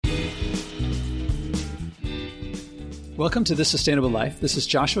Welcome to This Sustainable Life. This is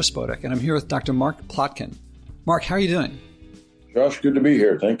Joshua Spodek, and I'm here with Dr. Mark Plotkin. Mark, how are you doing? Josh, good to be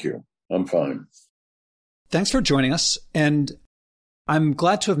here. Thank you. I'm fine. Thanks for joining us, and I'm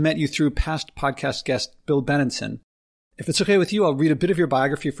glad to have met you through past podcast guest Bill Benenson. If it's okay with you, I'll read a bit of your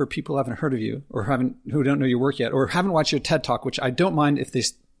biography for people who haven't heard of you or who don't know your work yet or haven't watched your TED Talk, which I don't mind if they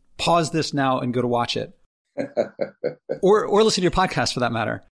pause this now and go to watch it. or listen to your podcast for that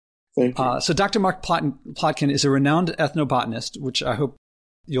matter. Thank you. So Dr. Mark Plotkin is a renowned ethnobotanist, which I hope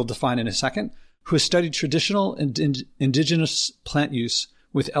you'll define in a second, who has studied traditional and indigenous plant use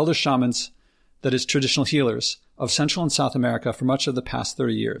with elder shamans, that is, traditional healers, of Central and South America for much of the past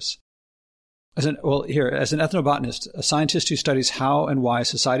 30 years. As an ethnobotanist, a scientist who studies how and why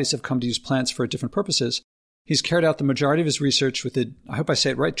societies have come to use plants for different purposes, he's carried out the majority of his research with the, I hope I say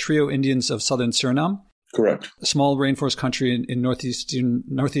it right, Trio Indians of southern Suriname. Correct. A small rainforest country in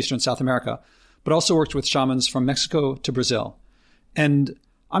northeastern South America, but also worked with shamans from Mexico to Brazil. And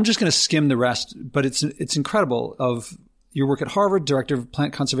I'm just going to skim the rest, but it's incredible of your work at Harvard, Director of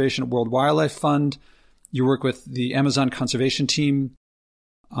Plant Conservation at World Wildlife Fund, your work with the Amazon Conservation Team,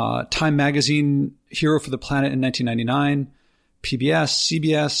 Time Magazine Hero for the Planet in 1999, PBS,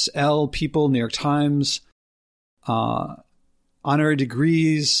 CBS, Elle, People, New York Times, honorary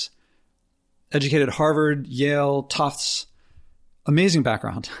degrees, educated at Harvard, Yale, Tufts. Amazing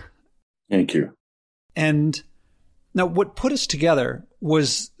background. Thank you. And now what put us together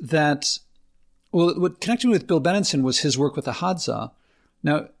was that, well, what connected me with Bill Benenson was his work with the Hadza.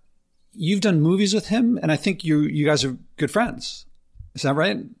 Now, you've done movies with him, and I think you guys are good friends. Is that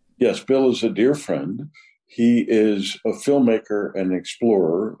right? Yes, Bill is a dear friend. He is a filmmaker and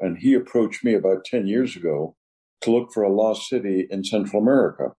explorer, and he approached me about 10 years ago to look for a lost city in Central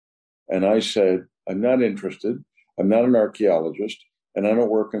America. And I said, I'm not interested. I'm not an archaeologist, and I don't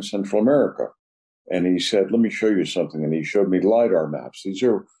work in Central America. And he said, let me show you something. And he showed me LiDAR maps. These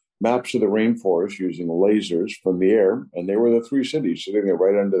are maps of the rainforest using lasers from the air, and they were the three cities sitting there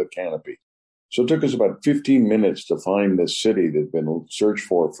right under the canopy. So it took us about 15 minutes to find this city that had been searched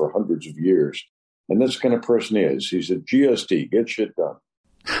for hundreds of years. And that's the kind of person he is. He's a GSD, get shit done.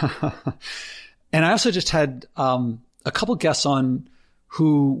 And I also just had a couple guests on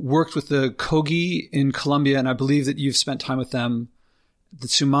who worked with the Kogi in Colombia, and I believe that you've spent time with them. The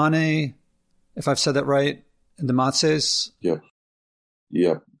Tsimane, if I've said that right, and the Matses. Yeah.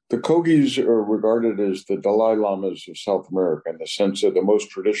 The Kogis are regarded as the Dalai Lamas of South America in the sense that the most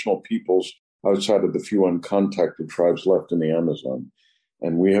traditional peoples outside of the few uncontacted tribes left in the Amazon.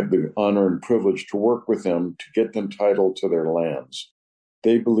 And we have the honor and privilege to work with them to get them title to their lands.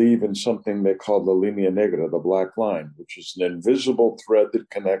 They believe in something they call the Linea Negra, the black line, which is an invisible thread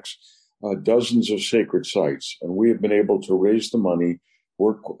that connects dozens of sacred sites. And we have been able to raise the money,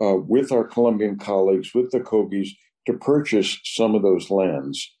 work with our Colombian colleagues, with the Kogis, to purchase some of those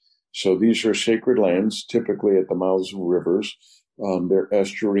lands. So these are sacred lands, typically at the mouths of rivers. They're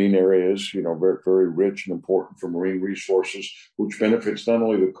estuarine areas, very, very rich and important for marine resources, which benefits not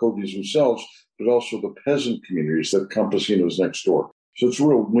only the Kogis themselves, but also the peasant communities that Campesinos next door. So it's a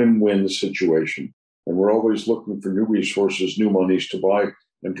real win-win situation. And we're always looking for new resources, new monies to buy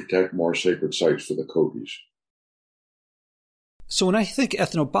and protect more sacred sites for the Kogis. So when I think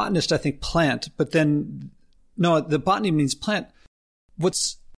ethnobotanist, I think plant, but then, no, the botany means plant.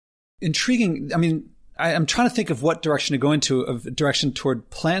 What's intriguing, I'm trying to think of what direction to go into, of direction toward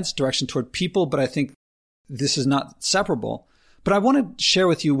plants, direction toward people, but I think this is not separable. But I want to share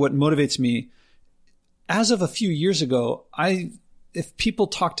with you what motivates me. As of a few years ago, if people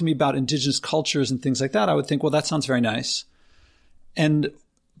talk to me about indigenous cultures and things like that, I would think, well, that sounds very nice.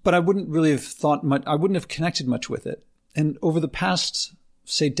 But I wouldn't really have thought much, I wouldn't have connected much with it. And over the past,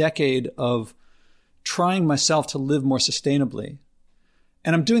 say, decade of trying myself to live more sustainably,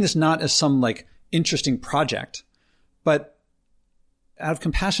 and I'm doing this not as some interesting project, but out of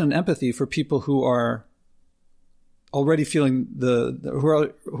compassion and empathy for people who are already feeling who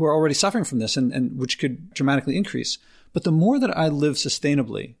are already suffering from this and which could dramatically increase. But the more that I live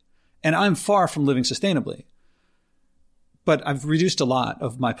sustainably, and I'm far from living sustainably, but I've reduced a lot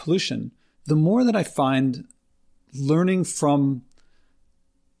of my pollution, the more that I find learning from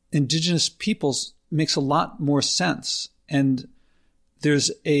indigenous peoples makes a lot more sense. And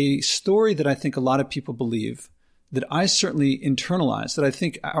there's a story that I think a lot of people believe, that I certainly internalize, that I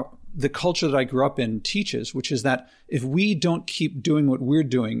think the culture that I grew up in teaches, which is that if we don't keep doing what we're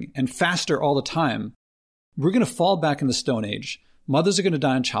doing and faster all the time, we're going to fall back in the Stone Age. Mothers are going to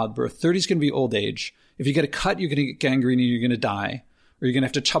die in childbirth. 30 is going to be old age. If you get a cut, you're going to get gangrene and you're going to die, or you're going to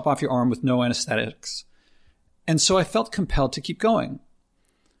have to chop off your arm with no anesthetics. And so I felt compelled to keep going.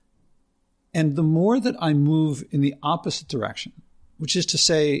 And the more that I move in the opposite direction, which is to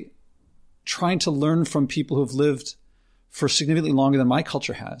say, trying to learn from people who have lived for significantly longer than my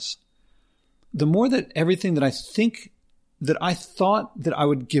culture has, the more that everything that I thought that I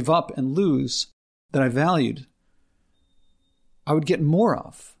would give up and lose, that I valued, I would get more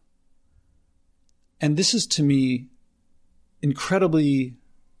of. And this is, to me, incredibly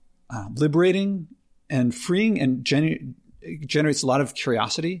liberating and freeing, and generates a lot of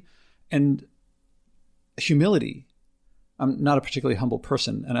curiosity and humility. I'm not a particularly humble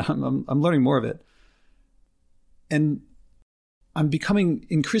person, and I'm learning more of it. And I'm becoming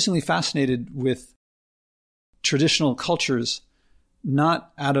increasingly fascinated with traditional cultures,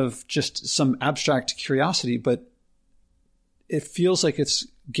 not out of just some abstract curiosity, but it feels like it's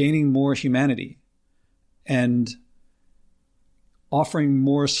gaining more humanity and offering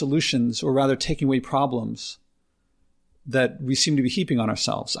more solutions, or rather taking away problems that we seem to be heaping on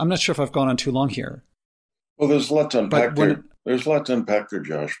ourselves. I'm not sure if I've gone on too long here. Well, there's a lot to unpack there. There's a lot to unpack there,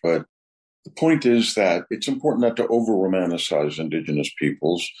 Josh. But the point is that it's important not to over-romanticize indigenous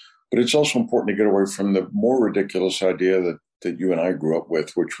peoples, but it's also important to get away from the more ridiculous idea that you and I grew up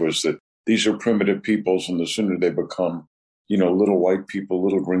with, which was that these are primitive peoples, and the sooner they become, little white people,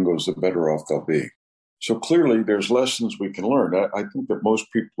 little gringos, the better off they'll be. So clearly, there's lessons we can learn. I think that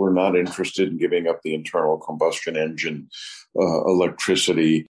most people are not interested in giving up the internal combustion engine,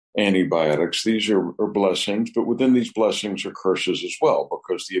 electricity, antibiotics. These are blessings, but within these blessings are curses as well,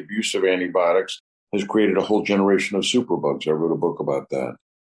 because the abuse of antibiotics has created a whole generation of superbugs. I wrote a book about that.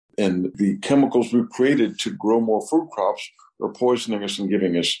 And the chemicals we've created to grow more food crops are poisoning us and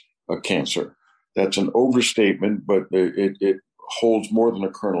giving us a cancer. That's an overstatement, but it holds more than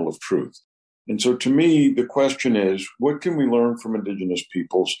a kernel of truth. And so to me, the question is, what can we learn from indigenous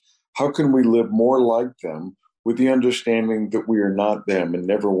peoples? How can we live more like them with the understanding that we are not them and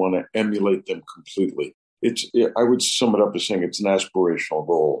never want to emulate them completely? I would sum it up as saying it's an aspirational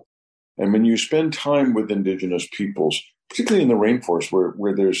goal. And when you spend time with indigenous peoples, particularly in the rainforest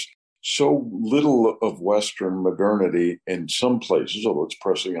where there's so little of Western modernity in some places, although it's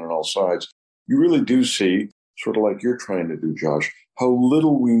pressing in on all sides, you really do see, sort of like you're trying to do, Josh, how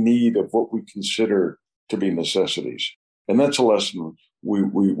little we need of what we consider to be necessities. And that's a lesson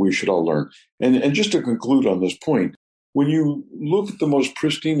we should all learn. And just to conclude on this point, when you look at the most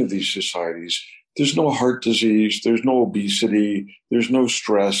pristine of these societies, there's no heart disease, there's no obesity, there's no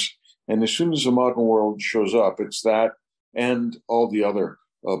stress. And as soon as the modern world shows up, it's that and all the other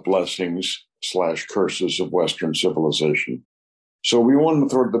blessings / curses of Western civilization. So we want to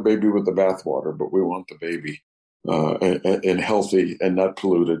throw the baby with the bathwater, but we want the baby and healthy and not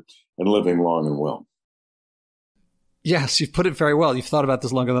polluted and living long and well. Yes, you've put it very well. You've thought about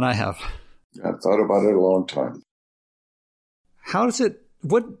this longer than I have. I've thought about it a long time. Do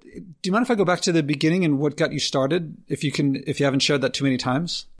you mind if I go back to the beginning and what got you started, if you haven't shared that too many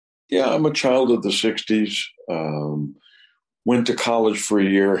times? Yeah, I'm a child of the 60s. Went to college for a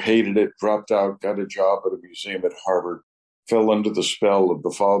year, hated it, dropped out, got a job at a museum at Harvard, fell under the spell of the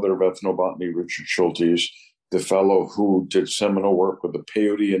father of ethnobotany, Richard Schultes, the fellow who did seminal work with the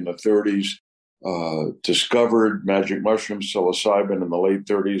peyote in the 30s, discovered magic mushroom psilocybin in the late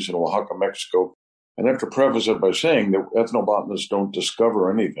 30s in Oaxaca, Mexico. And I have to preface it by saying that ethnobotanists don't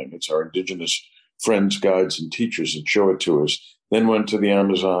discover anything. It's our indigenous friends, guides, and teachers that show it to us. Then went to the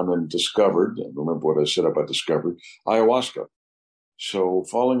Amazon and discovered, and remember what I said about discovered, ayahuasca. So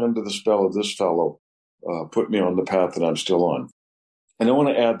falling under the spell of this fellow put me on the path that I'm still on. And I want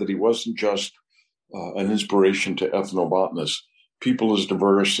to add that he wasn't just an inspiration to ethnobotanists. People as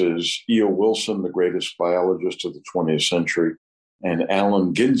diverse as E.O. Wilson, the greatest biologist of the 20th century, and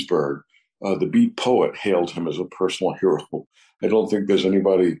Allen Ginsberg, the beat poet, hailed him as a personal hero. I don't think there's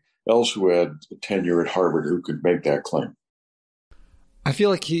anybody else who had tenure at Harvard who could make that claim. I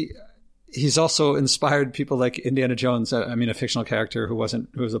feel like he's also inspired people like Indiana Jones. I mean, a fictional character who was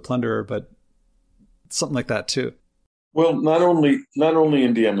a plunderer, but something like that too. Well, not only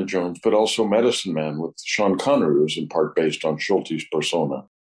Indiana Jones, but also Medicine Man with Sean Connery was in part based on Schultes' persona.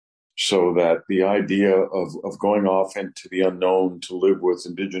 So that the idea of going off into the unknown to live with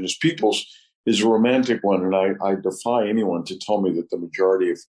indigenous peoples is a romantic one. And I defy anyone to tell me that the majority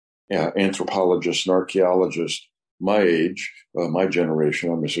of anthropologists and archaeologists my age, my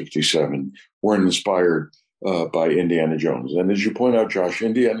generation, I'm a 67, weren't inspired by Indiana Jones. And as you point out, Josh,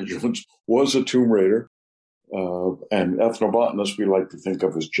 Indiana Jones was a tomb raider. And ethnobotanists we like to think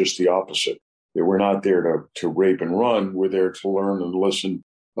of as just the opposite. That we're not there to rape and run. We're there to learn and listen,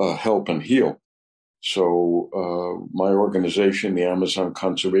 help and heal. So my organization, the Amazon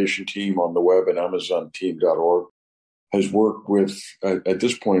Conservation Team, on the web at amazonteam.org, has worked with, at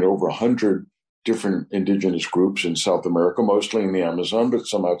this point, over 100 different indigenous groups in South America, mostly in the Amazon, but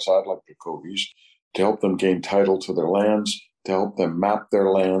some outside, like the Kogis, to help them gain title to their lands, to help them map their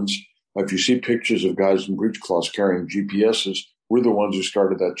lands. If you see pictures of guys in breechcloths carrying GPSs, we're the ones who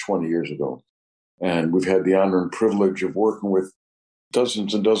started that 20 years ago. And we've had the honor and privilege of working with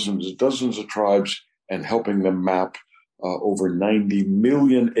dozens and dozens and dozens of tribes and helping them map over 90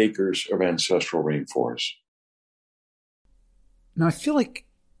 million acres of ancestral rainforest. Now, I feel like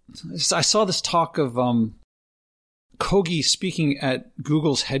I saw this talk of Kogi speaking at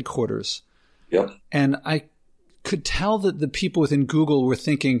Google's headquarters. Yep. And I could tell that the people within Google were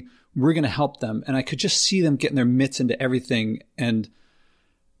thinking, we're going to help them. And I could just see them getting their mitts into everything. And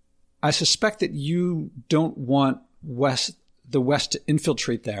I suspect that you don't want the West to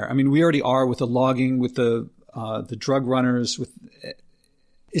infiltrate there. I mean, we already are with the logging, with the drug runners.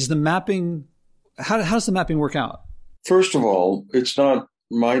 Is the mapping? How does the mapping work out? First of all, it's not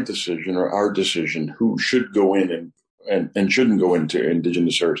my decision or our decision who should go in and shouldn't go into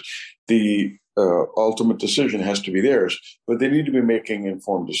indigenous areas. The ultimate decision has to be theirs, but they need to be making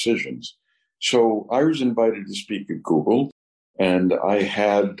informed decisions. So I was invited to speak at Google, and I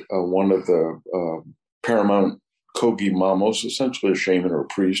had one of the paramount Kogi Mamos, essentially a shaman or a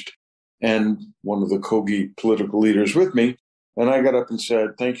priest, and one of the Kogi political leaders with me. And I got up and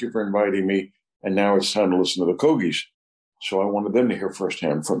said, thank you for inviting me, and now it's time to listen to the Kogis. So I wanted them to hear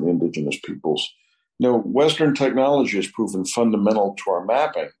firsthand from the indigenous peoples. Now, Western technology has proven fundamental to our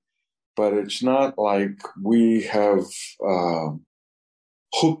mapping, but it's not like we have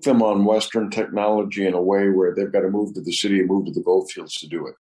hooked them on Western technology in a way where they've got to move to the city and move to the goldfields to do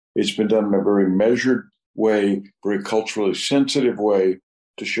it. It's been done in a very measured way, very culturally sensitive way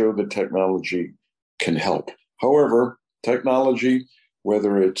to show that technology can help. However, technology,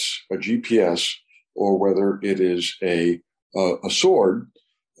 whether it's a GPS or whether it is a sword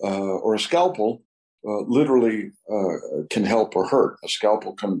or a scalpel, literally can help or hurt. A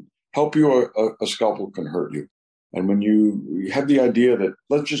scalpel can help you, a scalpel can hurt you. And when you have the idea that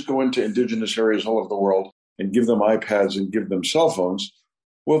let's just go into indigenous areas all over the world and give them iPads and give them cell phones,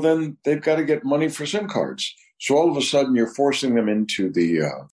 well, then they've got to get money for SIM cards. So all of a sudden you're forcing them into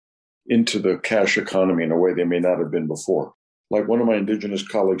the cash economy in a way they may not have been before. Like one of my indigenous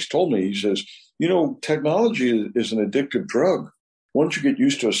colleagues told me, he says, technology is an addictive drug. Once you get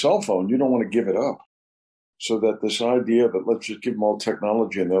used to a cell phone, you don't want to give it up. So that this idea that let's just give them all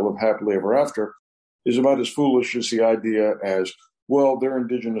technology and they'll live happily ever after is about as foolish as the idea as, well, they're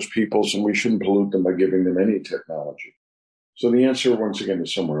indigenous peoples and we shouldn't pollute them by giving them any technology. So the answer, once again,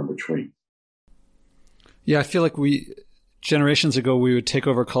 is somewhere in between. Yeah, I feel like generations ago, we would take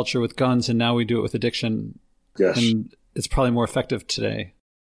over culture with guns, and now we do it with addiction. Yes. And it's probably more effective today.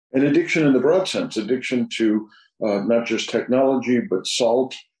 And addiction in the broad sense, addiction to not just technology, but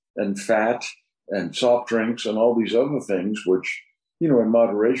salt and fat and soft drinks and all these other things, which, in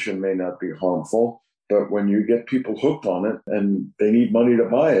moderation may not be harmful. But when you get people hooked on it and they need money to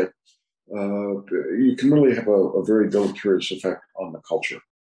buy it, you can really have a very deleterious effect on the culture.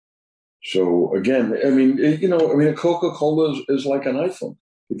 So again, a Coca-Cola is like an iPhone.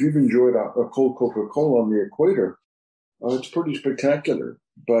 If you've enjoyed a cold Coca-Cola on the equator, it's pretty spectacular.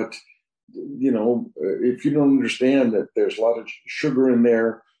 But, if you don't understand that there's a lot of sugar in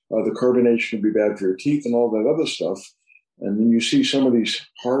there, the carbonation can be bad for your teeth and all that other stuff. And then you see some of these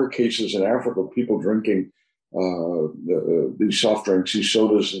horror cases in Africa, people drinking these soft drinks, these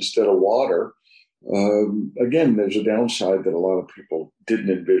sodas instead of water. Again, there's a downside that a lot of people didn't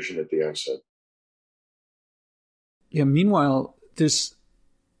envision at the outset. Yeah. Meanwhile,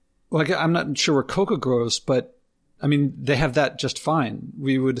 I'm not sure where coca grows, but they have that just fine.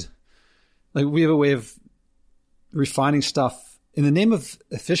 We have a way of refining stuff in the name of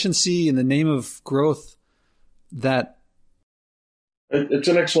efficiency, in the name of growth. It's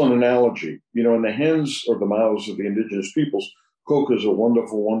an excellent analogy. In the hands or the mouths of the indigenous peoples, coca is a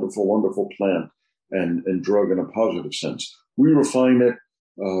wonderful, wonderful, wonderful plant and drug in a positive sense. We refine it,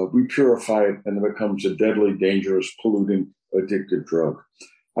 we purify it, and it becomes a deadly, dangerous, polluting, addictive drug.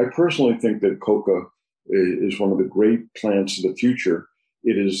 I personally think that coca is one of the great plants of the future.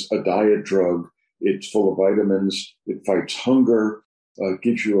 It is a diet drug. It's full of vitamins. It fights hunger.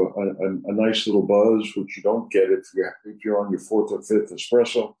 Gives you a nice little buzz, which you don't get if you're on your fourth or fifth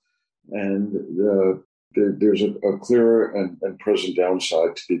espresso. And there's a clearer and present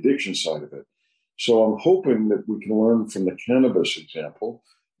downside to the addiction side of it. So I'm hoping that we can learn from the cannabis example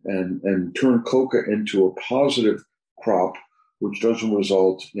and turn coca into a positive crop, which doesn't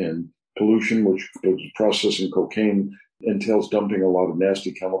result in pollution, which processing cocaine entails dumping a lot of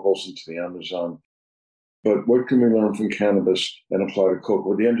nasty chemicals into the Amazon. But what can we learn from cannabis and apply to coca?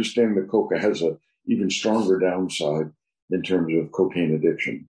 Well, the understanding that coca has a even stronger downside in terms of cocaine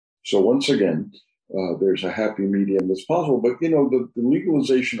addiction. So once again, there's a happy medium that's possible. But, the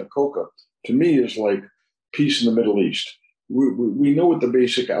legalization of coca, to me, is like peace in the Middle East. We know what the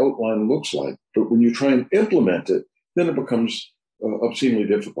basic outline looks like, but when you try and implement it, then it becomes obscenely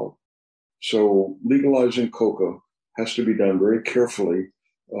difficult. So legalizing coca has to be done very carefully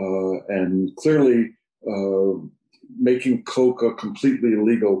and clearly. Making coca completely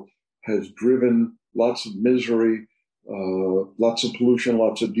illegal has driven lots of misery, lots of pollution,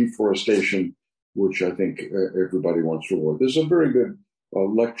 lots of deforestation, which I think everybody wants to avoid. There's a very good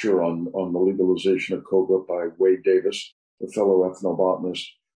lecture on the legalization of coca by Wade Davis, a fellow ethnobotanist,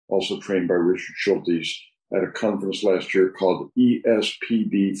 also trained by Richard Schultes, at a conference last year called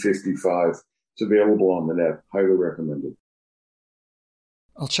ESPD 55. It's available on the net. Highly recommended.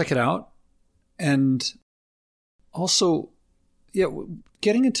 I'll check it out. And also,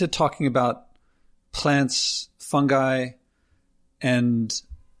 getting into talking about plants, fungi, and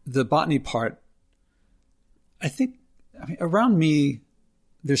the botany part, around me,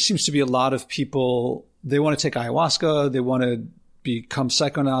 there seems to be a lot of people, they want to take ayahuasca, they want to become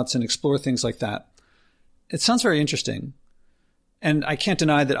psychonauts and explore things like that. It sounds very interesting. And I can't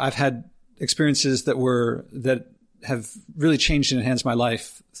deny that I've had experiences that have really changed and enhanced my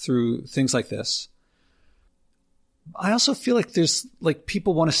life through things like this. I also feel like there's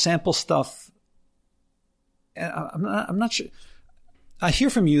people want to sample stuff. And I'm not sure. I hear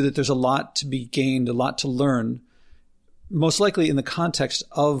from you that there's a lot to be gained, a lot to learn, most likely in the context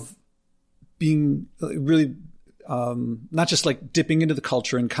of being really not just like dipping into the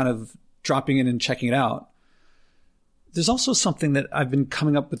culture and kind of dropping in and checking it out. There's also something that I've been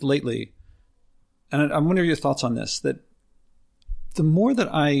coming up with lately. And I wonder your thoughts on this, that the more that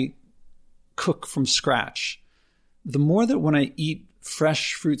I cook from scratch, the more that when I eat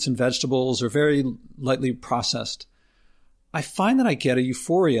fresh fruits and vegetables or very lightly processed, I find that I get a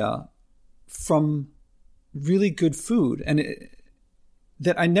euphoria from really good food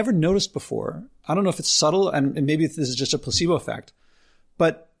that I never noticed before. I don't know if it's subtle and maybe this is just a placebo effect,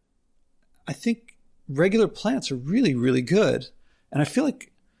 but I think regular plants are really, really good. And I feel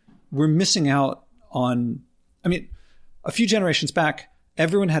like we're missing out on, a few generations back,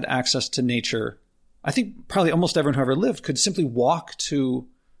 everyone had access to nature. I think probably almost everyone who ever lived could simply walk to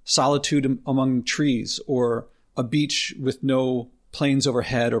solitude among trees or a beach with no planes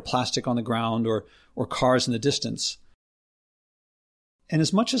overhead or plastic on the ground or cars in the distance. And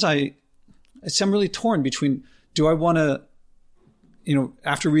as much as I'm really torn between, do I want to,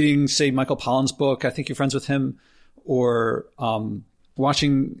 after reading, say, Michael Pollan's book, I think you're friends with him, or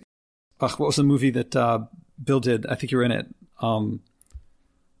watching, what was the movie that Bill did? I think you were in it,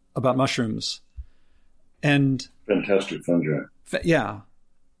 about mushrooms. And Fantastic Fungi. Yeah.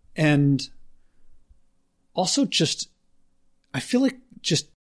 And also I feel like just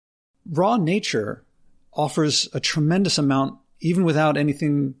raw nature offers a tremendous amount, even without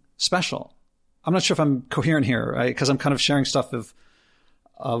anything special. I'm not sure if I'm coherent here, right? Because I'm kind of sharing stuff of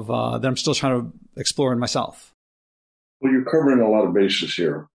that I'm still trying to explore in myself. Well, you're covering a lot of bases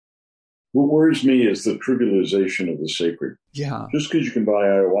here. What worries me is the trivialization of the sacred. Yeah. Just because you can buy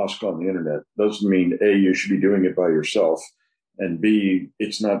ayahuasca on the internet doesn't mean, A, you should be doing it by yourself, and B,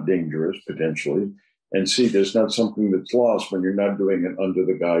 it's not dangerous, potentially, and C, there's not something that's lost when you're not doing it under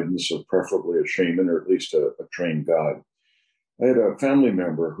the guidance of preferably a shaman or at least a trained guide. I had a family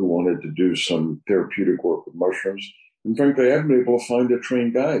member who wanted to do some therapeutic work with mushrooms, and frankly, I haven't been able to find a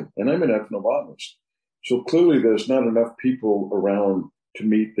trained guide, and I'm an ethnobotanist. So clearly there's not enough people around to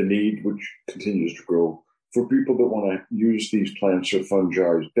meet the need, which continues to grow, for people that want to use these plants or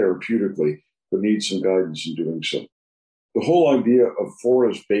fungi therapeutically, but need some guidance in doing so. The whole idea of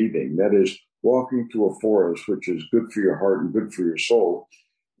forest bathing, that is, walking through a forest, which is good for your heart and good for your soul,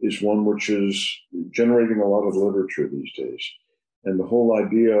 is one which is generating a lot of literature these days. And the whole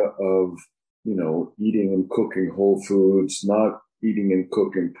idea of, eating and cooking whole foods, not eating and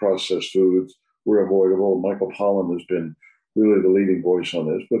cooking processed foods, were avoidable. Michael Pollan has been really the leading voice on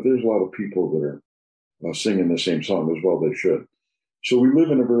this, but there's a lot of people that are singing the same song as well. They should. So we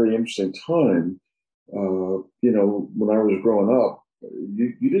live in a very interesting time. When I was growing up,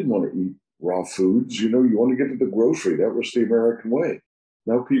 you didn't want to eat raw foods. You want to get to the grocery. That was the American way.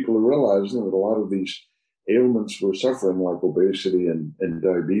 Now people are realizing that a lot of these ailments we're suffering, like obesity and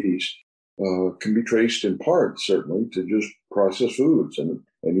diabetes, can be traced in part, certainly, to just processed foods and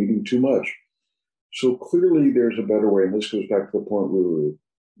eating too much. So clearly there's a better way, and this goes back to the point we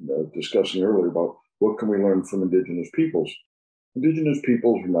were discussing earlier about what can we learn from indigenous peoples. indigenous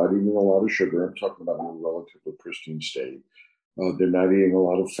peoples are not eating a lot of sugar. I'm talking about in a relatively pristine state. They're not eating a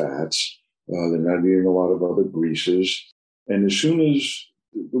lot of fats. They're not eating a lot of other greases. And as soon as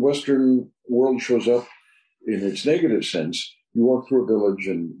the Western world shows up in its negative sense, you walk through a village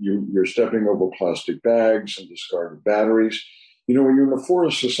and you're stepping over plastic bags and discarded batteries. You know, when you're in a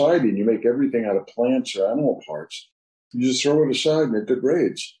forest society and you make everything out of plants or animal parts, you just throw it aside and it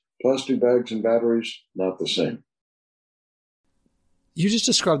degrades. Plastic bags and batteries, not the same. You just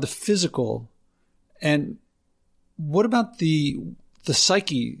described the physical. And what about the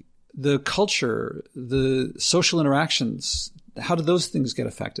psyche, the culture, the social interactions? How do those things get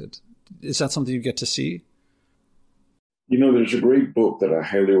affected? Is that something you get to see? You know, there's a great book that I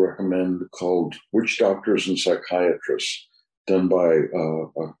highly recommend called Witch Doctors and Psychiatrists, done by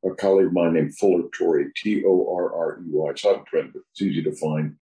a colleague of mine named Fuller Torrey, Torrey. It's out of print, but it's easy to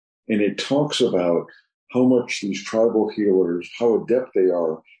find. And it talks about how much these tribal healers, how adept they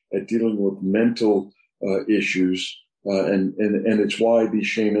are at dealing with mental issues. And it's why these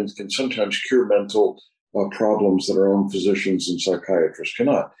shamans can sometimes cure mental problems that our own physicians and psychiatrists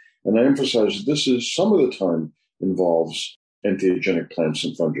cannot. And I emphasize this is some of the time involves entheogenic plants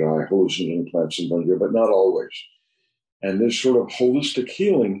and fungi, hallucinogenic plants and fungi, but not always. And this sort of holistic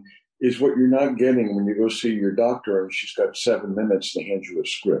healing is what you're not getting when you go see your doctor and she's got 7 minutes to hand you a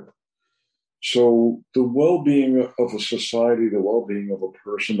script. So the well-being of a society, the well-being of a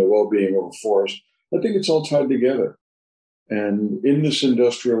person, the well-being of a forest, I think it's all tied together. And in this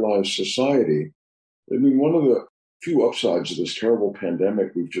industrialized society, I mean, one of the few upsides of this terrible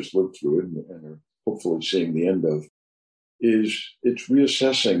pandemic we've just lived through and are hopefully seeing the end of is it's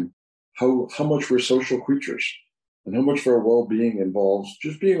reassessing how much we're social creatures and how much of our well-being involves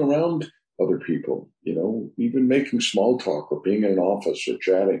just being around other people, you know, even making small talk or being in an office or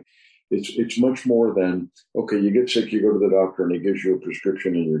chatting. It's much more than, okay, you get sick, you go to the doctor and he gives you a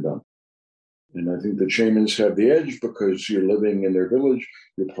prescription and you're done. And I think the shamans have the edge because you're living in their village,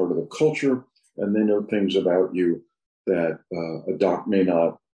 you're part of the culture, and they know things about you that a doc may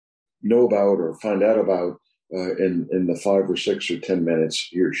not know about or find out about in the 5 or 6 or 10 minutes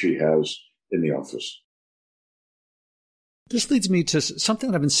he or she has in the office. This leads me to something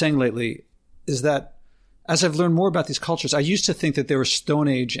that I've been saying lately, is that as I've learned more about these cultures, I used to think that they were Stone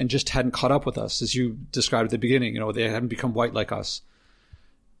Age and just hadn't caught up with us, as you described at the beginning. You know, they hadn't become white like us.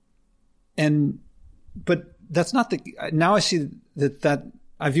 But that's not now I see that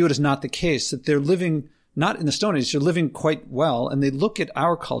I view it as not the case, that they're living not in the Stone Age, they're living quite well, and they look at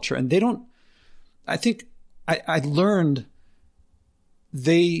our culture and they don't, I think I learned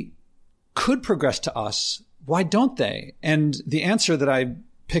they could progress to us. Why don't they? And the answer that I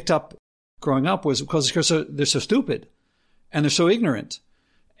picked up growing up was because they're so stupid and they're so ignorant.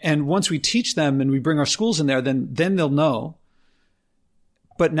 And once we teach them and we bring our schools in there, then they'll know.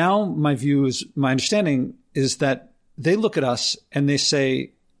 But now my understanding is that they look at us and they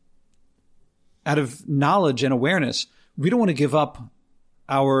say, out of knowledge and awareness, we don't want to give up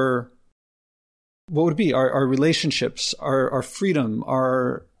our relationships, our freedom,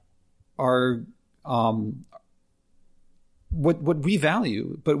 what we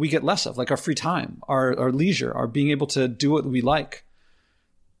value, but we get less of, like our free time, our leisure, our being able to do what we like.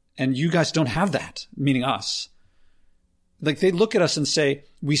 And you guys don't have that, meaning us. Like they look at us and say,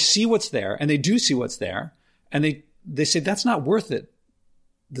 we see what's there, and they do see what's there. And they say, that's not worth it,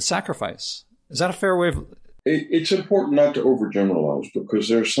 the sacrifice. Is that a fair way of... It's important not to overgeneralize, because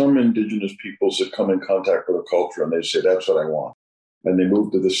there are some indigenous peoples that come in contact with a culture and they say, that's what I want. And they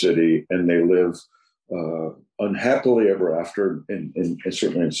move to the city and they live unhappily ever after, and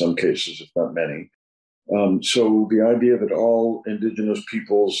certainly in some cases, if not many. So the idea that all indigenous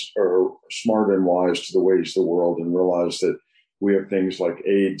peoples are smart and wise to the ways of the world and realize that we have things like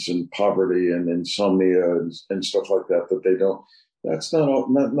AIDS and poverty and insomnia and stuff like that they don't, that's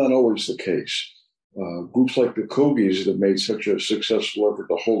not always the case. Groups like the Kogis that have made such a successful effort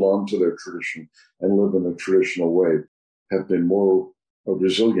to hold on to their tradition and live in a traditional way have been more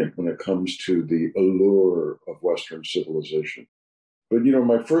resilient when it comes to the allure of Western civilization. But, you know,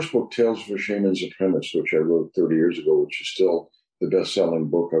 my first book, Tales of a Shaman's Apprentice, which I wrote 30 years ago, which is still the best-selling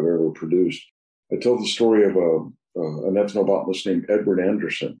book I've ever produced, I tell the story of an ethnobotanist named Edward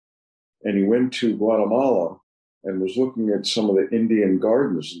Anderson. And he went to Guatemala and was looking at some of the Indian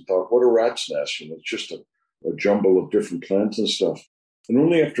gardens and thought, what a rat's nest. You know, it's just a jumble of different plants and stuff. And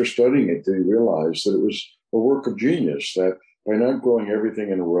only after studying it did he realize that it was a work of genius, that by not growing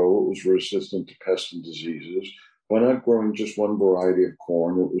everything in a row, it was resistant to pests and diseases. By not growing just one variety of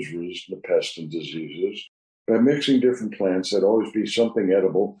corn, it was resistant to pests and diseases. By mixing different plants, there'd always be something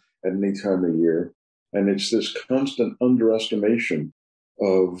edible at any time of year. And it's this constant underestimation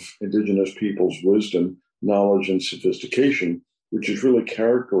of indigenous people's wisdom, knowledge, and sophistication, which has really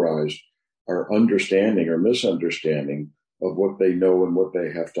characterized our understanding or misunderstanding of what they know and what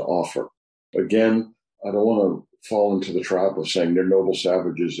they have to offer. Again, I don't want to fall into the trap of saying they're noble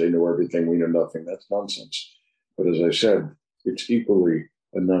savages, they know everything, we know nothing. That's nonsense. But as I said, it's equally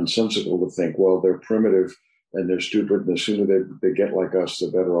nonsensical to think, well, they're primitive and they're stupid, and the sooner they get like us, the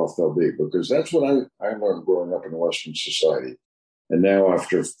better off they'll be. Because that's what I learned growing up in Western society. And now,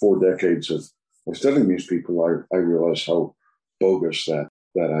 after 4 decades of studying these people, I realize how bogus that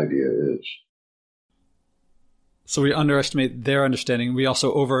idea is. So we underestimate their understanding. We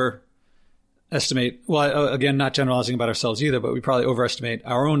also overestimate, well, again, not generalizing about ourselves either, but we probably overestimate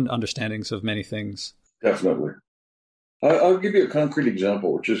our own understandings of many things. Definitely. I'll give you a concrete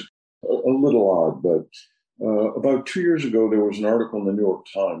example, which is a little odd, but about 2 years ago, there was an article in the New York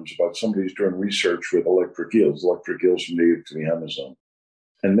Times about somebody who's doing research with electric eels native to the Amazon.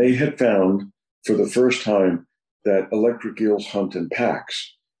 And they had found for the first time that electric eels hunt in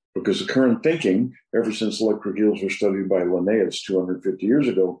packs, because the current thinking, ever since electric eels were studied by Linnaeus 250 years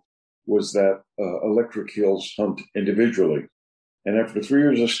ago, was that electric eels hunt individually. And after 3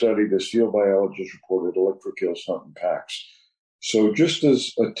 years of study, the field biologists reported electric eels hunt in packs. So just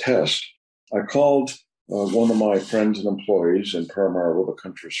as a test, I called one of my friends and employees in Paramaribo, the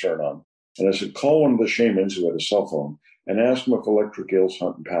country of Suriname, and I said, call one of the shamans who had a cell phone and ask him if electric eels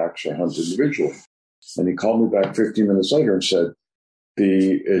hunt in packs or hunt individually. And he called me back 15 minutes later and said,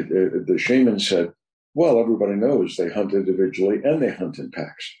 the shaman said, well, everybody knows they hunt individually and they hunt in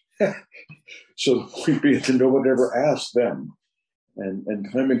packs. So the point being that no one ever asked them.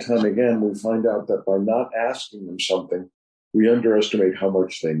 And time again, we find out that by not asking them something, we underestimate how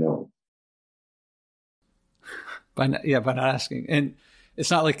much they know. By not asking. And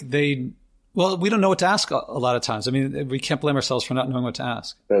it's not like we don't know what to ask a lot of times. I mean, we can't blame ourselves for not knowing what to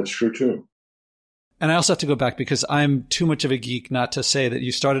ask. That's true, too. And I also have to go back because I'm too much of a geek not to say that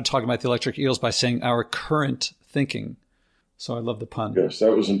you started talking about the electric eels by saying our current thinking. So I love the pun. Yes,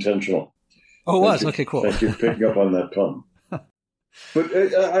 that was intentional. Oh, it was? Okay, cool. Thank you for picking up on that pun. But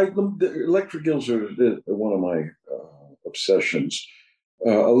the electric eels are one of my obsessions.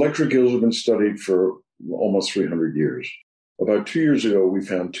 Electric eels have been studied for almost 300 years. About 2 years ago, we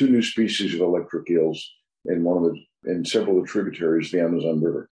found 2 new species of electric eels in several of the tributaries of the Amazon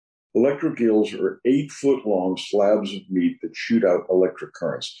River. Electric eels are 8-foot-long slabs of meat that shoot out electric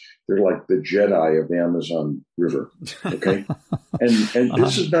currents. They're like the Jedi of the Amazon River. Okay, and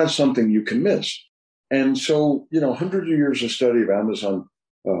this is not something you can miss. And so, hundreds of years of study of Amazon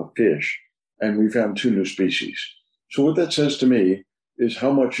fish, and we found 2 new species. So what that says to me is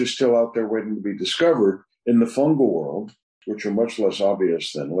how much is still out there waiting to be discovered in the fungal world, which are much less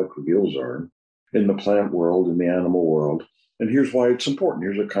obvious than electric eels are, in the plant world, in the animal world. And here's why it's important.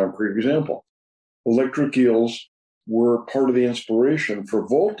 Here's a concrete example. Electric eels were part of the inspiration for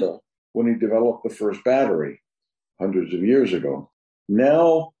Volta when he developed the first battery hundreds of years ago.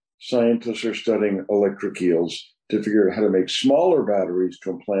 Now, scientists are studying electric eels to figure out how to make smaller batteries to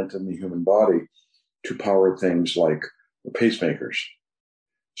implant in the human body to power things like pacemakers.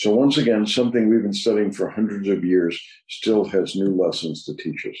 So once again, something we've been studying for hundreds of years still has new lessons to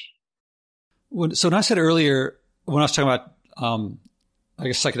teach us. So when I said earlier, when I was talking about, I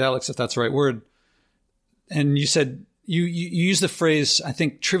guess psychedelics, if that's the right word, and you said, you used the phrase, I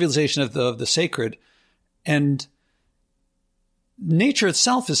think, trivialization of the sacred, and nature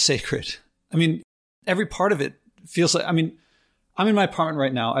itself is sacred. I mean, every part of it feels like, I'm in my apartment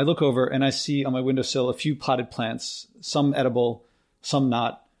right now. I look over and I see on my windowsill a few potted plants, some edible, some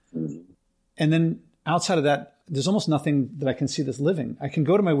not. Mm-hmm. And then outside of that, there's almost nothing that I can see that's living. I can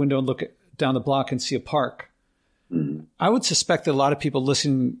go to my window and look down the block and see a park. Mm-hmm. I would suspect that a lot of people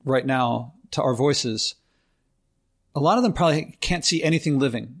listening right now to our voices, a lot of them probably can't see anything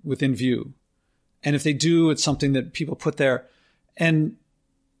living within view. And if they do, it's something that people put there. And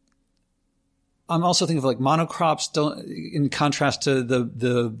I'm also thinking of like monocrops in contrast to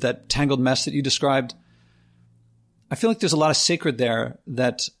that tangled mess that you described. I feel like there's a lot of sacred there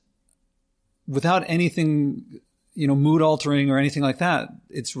that without anything, mood altering or anything like that,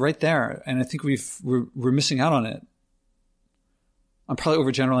 it's right there. And I think we're missing out on it. I'm probably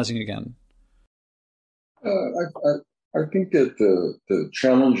overgeneralizing again. I think that the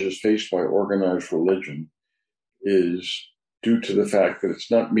challenges faced by organized religion is due to the fact that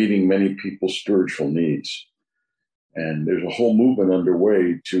it's not meeting many people's spiritual needs. And there's a whole movement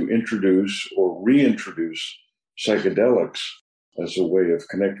underway to introduce or reintroduce psychedelics as a way of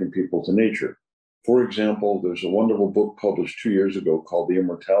connecting people to nature. For example, there's a wonderful book published 2 years ago called The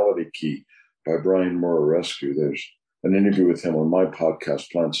Immortality Key by Brian Muraresku. There's an interview with him on my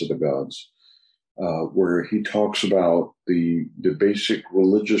podcast, Plants of the Gods, where he talks about the basic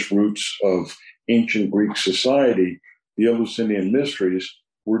religious roots of ancient Greek society. The Eleusinian mysteries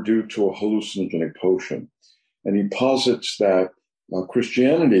were due to a hallucinogenic potion. And he posits that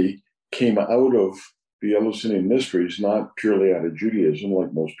Christianity came out of the Eleusinian mysteries, not purely out of Judaism,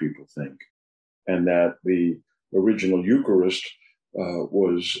 like most people think, and that the original Eucharist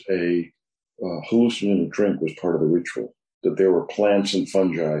was a hallucinogenic drink, was part of the ritual, that there were plants and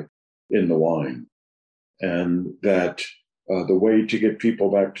fungi in the wine, and that the way to get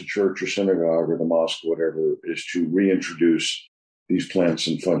people back to church or synagogue or the mosque, or whatever, is to reintroduce these plants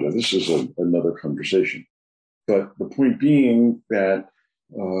and fungi. This is another conversation. But the point being that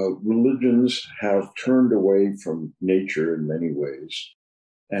religions have turned away from nature in many ways,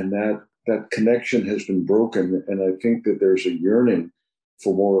 and that connection has been broken. And I think that there's a yearning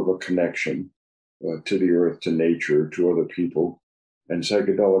for more of a connection to the earth, to nature, to other people. And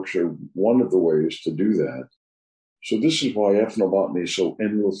psychedelics are one of the ways to do that. So this is why ethnobotany is so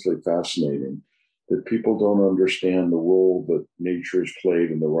endlessly fascinating, that people don't understand the role that nature has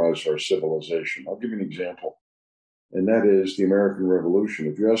played in the rise of our civilization. I'll give you an example, and that is the American Revolution.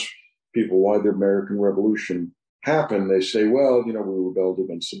 If you ask people why the American Revolution happened, they say, well, we rebelled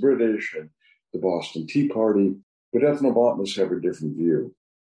against the British and the Boston Tea Party, but ethnobotanists have a different view.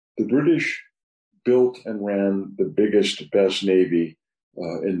 The British built and ran the biggest, best navy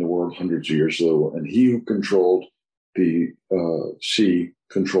in the world hundreds of years ago, and he who controlled the sea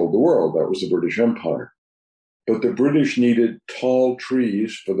controlled the world. That was the British Empire. But the British needed tall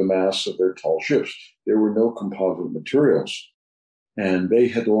trees for the masts of their tall ships. There were no composite materials. And they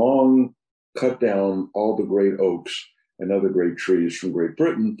had long cut down all the great oaks and other great trees from Great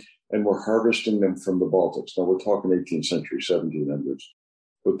Britain and were harvesting them from the Baltics. Now, we're talking 18th century, 1700s.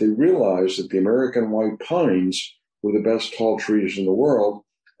 But they realized that the American white pines were the best tall trees in the world,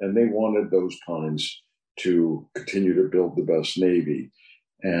 and they wanted those pines to continue to build the best navy.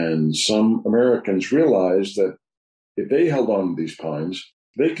 And some Americans realized that if they held on to these pines,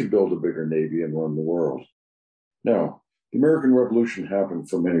 they could build a bigger navy and run the world. Now, the American Revolution happened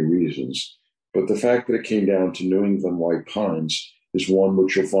for many reasons, but the fact that it came down to New England white pines is one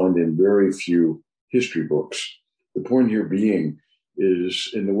which you'll find in very few history books. The point here being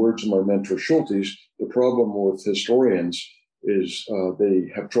is, in the words of my mentor Schultes, the problem with historians is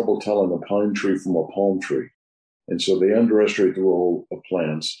they have trouble telling a pine tree from a palm tree. And so they underestimate the role of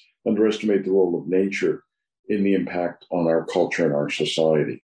plants, underestimate the role of nature in the impact on our culture and our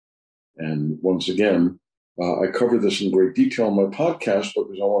society. And once again, I cover this in great detail on my podcast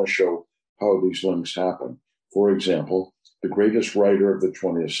because I want to show how these links happen. For example, the greatest writer of the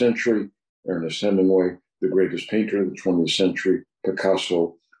 20th century, Ernest Hemingway, the greatest painter of the 20th century,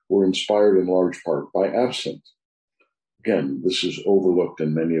 Picasso, were inspired in large part by absinthe. Again, this is overlooked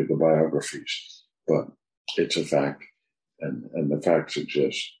in many of the biographies, but it's a fact, and the facts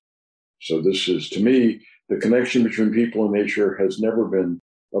exist. So this is, to me, the connection between people and nature has never been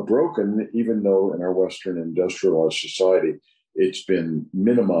broken, even though in our Western industrialized society, it's been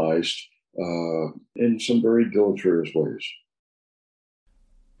minimized in some very deleterious ways.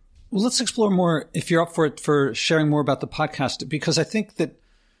 Well, let's explore more, if you're up for it, for sharing more about the podcast, because I think that,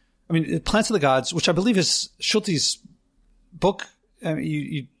 Plants of the Gods, which I believe is Schultes' book,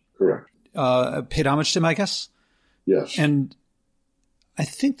 you correct, paid homage to him, I guess. Yes, and I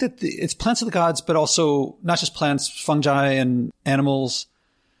think that it's Plants of the Gods, but also not just plants, fungi and animals.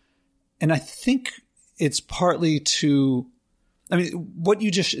 And I think it's partly to, what you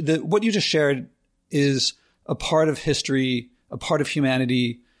just shared is a part of history, a part of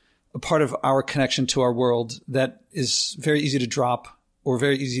humanity, a part of our connection to our world that is very easy to drop or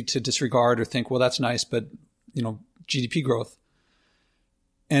very easy to disregard or think, well, that's nice, but GDP growth.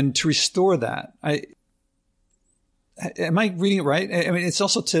 And to restore that, am I reading it right? It's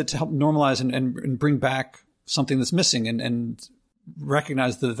also to help normalize and bring back something that's missing and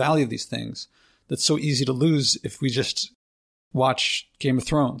recognize the value of these things that's so easy to lose if we just watch Game of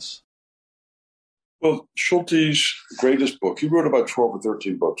Thrones. Well, Schultes' greatest book, he wrote about 12 or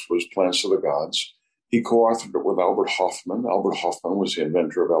 13 books, was Plants of the Gods. He co-authored it with Albert Hoffman. Albert Hoffman was the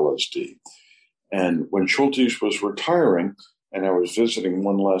inventor of LSD. And when Schultes was retiring, and I was visiting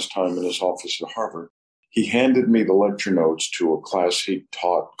one last time in his office at Harvard, he handed me the lecture notes to a class he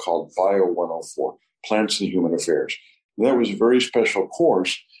taught called Bio 104, Plants and Human Affairs. And that was a very special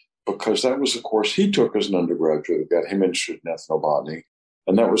course because that was the course he took as an undergraduate that got him interested in ethnobotany.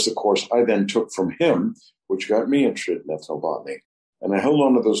 And that was the course I then took from him, which got me interested in ethnobotany. And I held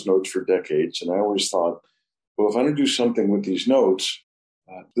on to those notes for decades. And I always thought, well, if I don't do something with these notes,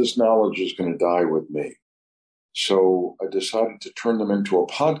 This knowledge is going to die with me. So I decided to turn them into a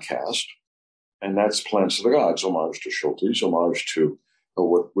podcast, and that's Plants of the Gods, homage to Schultes, homage to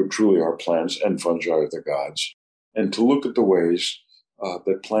what truly are plants and fungi of the gods, and to look at the ways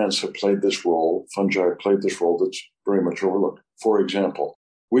that plants have played this role, fungi have played this role that's very much overlooked. For example,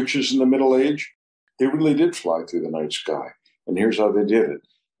 witches in the Middle Age, they really did fly through the night sky. And here's how they did it.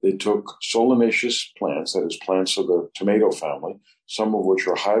 They took solanaceous plants, that is, plants of the tomato family, some of which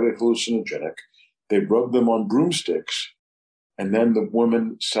are highly hallucinogenic. They rubbed them on broomsticks, and then the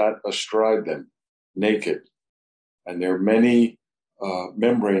women sat astride them, naked. And there are many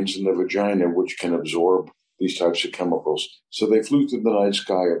membranes in the vagina which can absorb these types of chemicals. So they flew through the night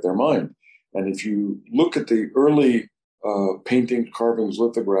sky of their mind. And if you look at the early paintings, carvings,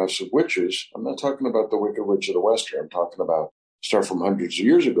 lithographs of witches, I'm not talking about the Wicked Witch of the West here, I'm talking about stuff from hundreds of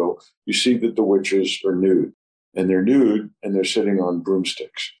years ago, you see that the witches are nude. And they're nude and they're sitting on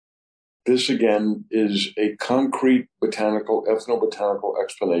broomsticks. This, again, is a concrete botanical, ethnobotanical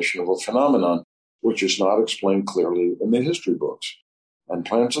explanation of a phenomenon which is not explained clearly in the history books. And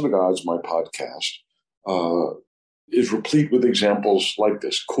Plants of the Gods, my podcast, is replete with examples like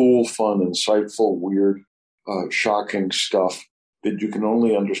this: cool, fun, insightful, weird, shocking stuff that you can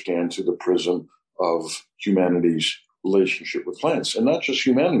only understand through the prism of humanity's relationship with plants. And not just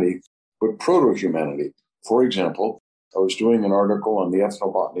humanity, but proto-humanity. For example, I was doing an article on the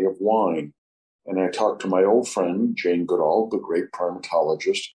ethnobotany of wine, and I talked to my old friend, Jane Goodall, the great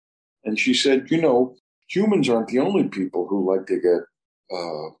primatologist, and she said, humans aren't the only people who like to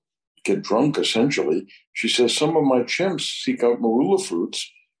get drunk, essentially. She says, some of my chimps seek out marula fruits,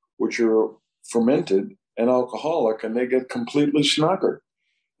 which are fermented and alcoholic, and they get completely snoggered.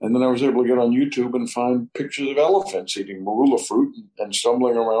 And then I was able to get on YouTube and find pictures of elephants eating marula fruit and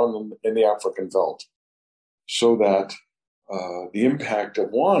stumbling around in the African veldt. So that the impact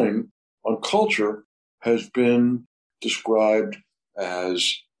of wine on culture has been described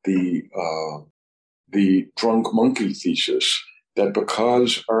as the drunk monkey thesis, that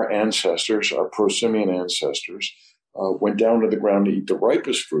because our ancestors, our prosimian ancestors, went down to the ground to eat the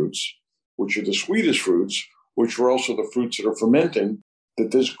ripest fruits, which are the sweetest fruits, which are also the fruits that are fermenting,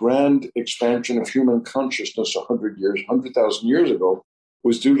 that this grand expansion of human consciousness 100,000 years ago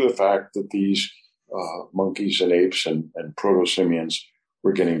was due to the fact that these monkeys and apes and proto-simians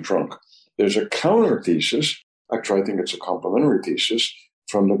were getting drunk. There's a counter thesis, actually I think it's a complementary thesis,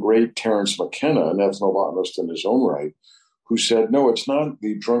 from the great Terence McKenna, an ethnobotanist in his own right, who said, no, it's not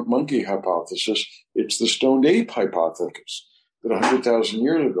the drunk monkey hypothesis, it's the stoned ape hypothesis, that 100,000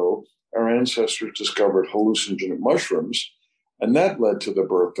 years ago, our ancestors discovered hallucinogenic mushrooms, and that led to the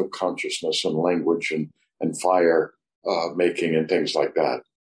birth of consciousness and language and fire making and things like that.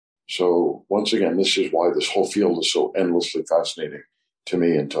 So once again, this is why this whole field is so endlessly fascinating to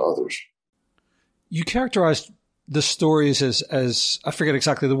me and to others. You characterized the stories as I forget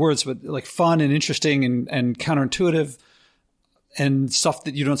exactly the words, but like fun and interesting and counterintuitive and stuff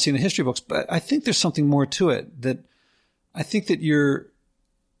that you don't see in the history books. But I think there's something more to it, that I think that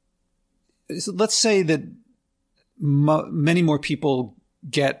let's say that many more people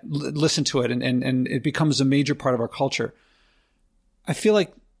listen to it and it becomes a major part of our culture. I feel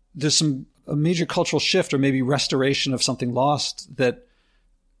like there's a major cultural shift or maybe restoration of something lost that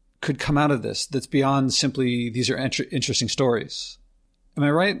could come out of this, that's beyond simply these are interesting stories. Am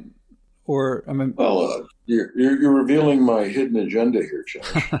I right? Or am I? Well, you're revealing my hidden agenda here,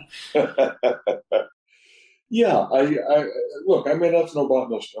 Josh. Yeah, I look, I'm an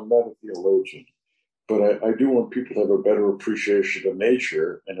ethnobotanist. I'm not a theologian, but I do want people to have a better appreciation of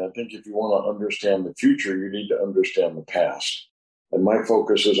nature. And I think if you want to understand the future, you need to understand the past. And my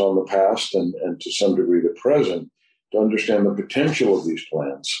focus is on the past and to some degree the present, to understand the potential of these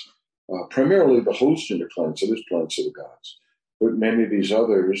plants, primarily the hallucinogenic plants, it is Plants of the Gods, but many of these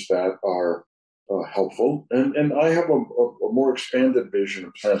others that are helpful. And I have a more expanded vision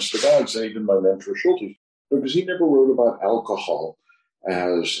of Plants of the Gods than even my mentor Schultes, because he never wrote about alcohol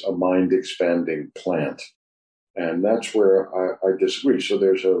as a mind-expanding plant. And that's where I disagree. So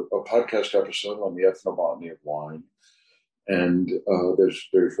there's a podcast episode on the ethnobotany of wine. And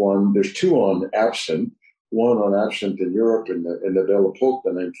there's two on absinthe, one on absinthe in Europe in the Belle Epoque,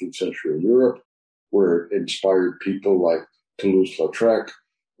 the 19th century in Europe, where it inspired people like Toulouse-Lautrec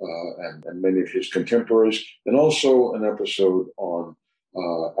and many of his contemporaries, and also an episode on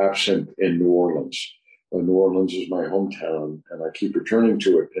absinthe in New Orleans. New Orleans is my hometown, and I keep returning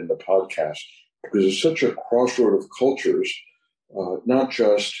to it in the podcast because it's such a crossroad of cultures, not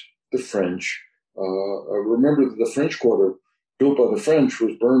just the French. Remember that the French Quarter, built by the French,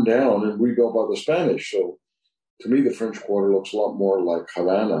 was burned down and rebuilt by the Spanish. So to me, the French Quarter looks a lot more like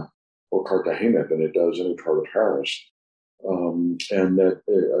Havana or Cartagena than it does any part of Paris. And that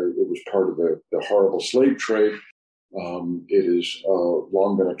it was part of the horrible slave trade. It has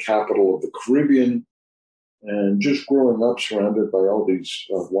long been a capital of the Caribbean. And just growing up surrounded by all these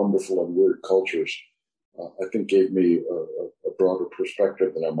wonderful and weird cultures, I think gave me a broader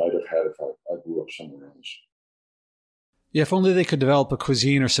perspective than I might have had if I grew up somewhere else. Yeah, if only they could develop a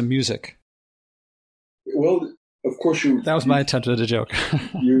cuisine or some music. Well, of course, that was my attempt at a joke.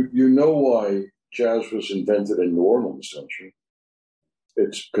 you know why jazz was invented in New Orleans, don't you?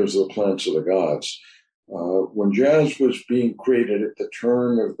 It's because of the plants of the gods. When jazz was being created at the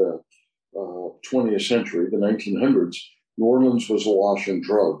turn of the 20th century, the 1900s, New Orleans was awash in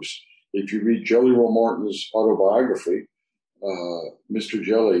drugs. If you read Jelly Roll Morton's autobiography, Mr.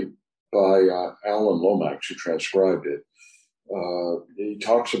 Jelly, by Alan Lomax, who transcribed it, he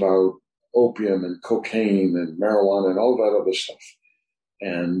talks about opium and cocaine and marijuana and all that other stuff.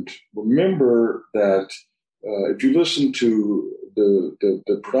 And remember that if you listen to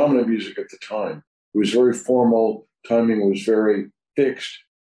the predominant music at the time, it was very formal, timing was very fixed,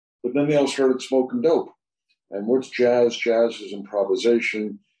 but then they all started smoking dope. And what's jazz? Jazz is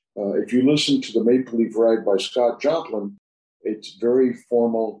improvisation. If you listen to the Maple Leaf Rag by Scott Joplin, it's very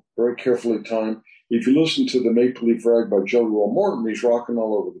formal, very carefully timed. If you listen to the Maple Leaf Rag by Jelly Roll Morton, he's rocking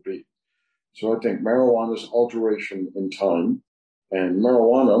all over the beat. So I think marijuana is alteration in time. And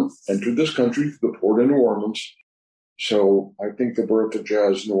marijuana entered this country through the port of New Orleans. So I think the birth of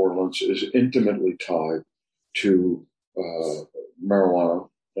jazz in New Orleans is intimately tied to marijuana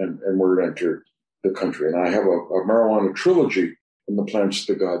and where it entered the country. And I have a marijuana trilogy in the Plants of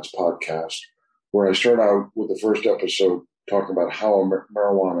the Gods podcast, where I start out with the first episode talking about how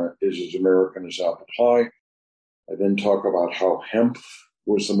marijuana is as American as apple pie. I then talk about how hemp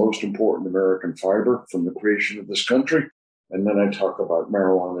was the most important American fiber from the creation of this country. And then I talk about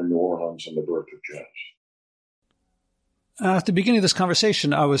marijuana in New Orleans and the birth of jazz. At the beginning of this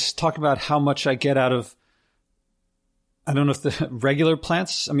conversation, I was talking about how much I get out of, I don't know if the regular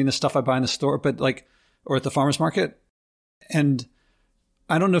plants, I mean, the stuff I buy in the store, but like, or at the farmer's market. And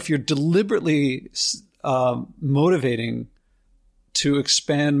I don't know if you're deliberately motivating to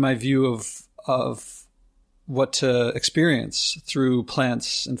expand my view of what to experience through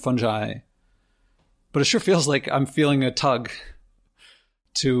plants and fungi. But it sure feels like I'm feeling a tug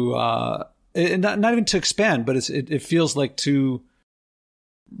to, not even to expand, but it feels like to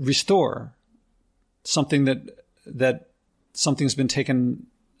restore something that something's been taken,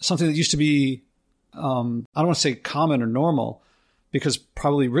 something that used to be, I don't want to say common or normal, because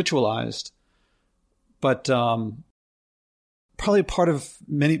probably ritualized, but probably a part of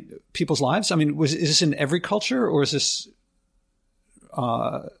many people's lives. I mean, is this in every culture, or is this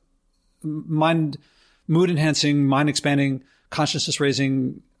mood enhancing, mind expanding, consciousness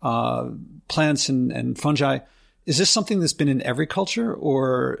raising plants and fungi? Is this something that's been in every culture,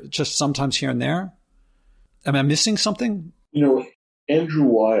 or just sometimes here and there? Am I missing something? You know, Andrew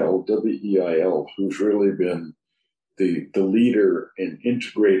Weil, W-E-I-L, who's really been the leader in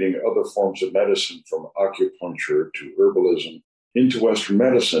integrating other forms of medicine from acupuncture to herbalism into Western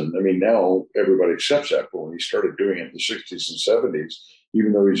medicine. I mean, now everybody accepts that, but when he started doing it in the 60s and 70s,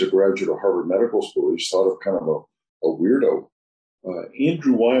 even though he's a graduate of Harvard Medical School, he's thought of kind of a weirdo.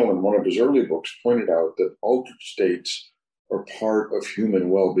 Andrew Weil, in one of his early books, pointed out that altered states are part of human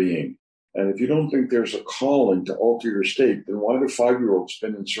well-being. And if you don't think there's a calling to alter your state, then why do 5-year-olds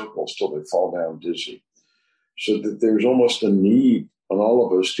spin in circles till they fall down dizzy? So that there's almost a need on all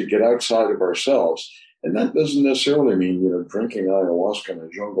of us to get outside of ourselves. And that doesn't necessarily mean, drinking ayahuasca in a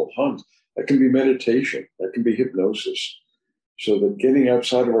jungle hunt. That can be meditation. That can be hypnosis. So that getting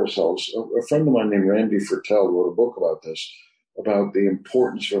outside of ourselves, a friend of mine named Randy Fertel wrote a book about this, about the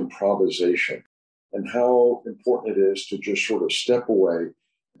importance of improvisation and how important it is to just sort of step away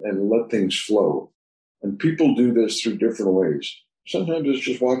and let things flow. And people do this through different ways. Sometimes it's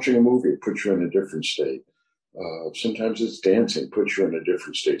just watching a movie, it puts you in a different state. Sometimes it's dancing, puts you in a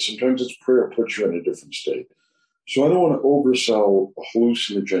different state. Sometimes it's prayer, puts you in a different state. So I don't want to oversell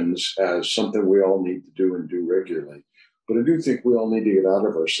hallucinogens as something we all need to do and do regularly. But I do think we all need to get out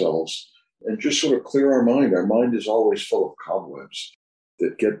of ourselves and just sort of clear our mind. Our mind is always full of cobwebs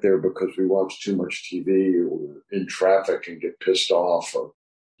that get there because we watch too much TV or we're in traffic and get pissed off, or,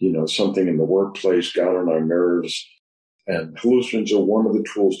 something in the workplace got on our nerves. And hallucinogens are one of the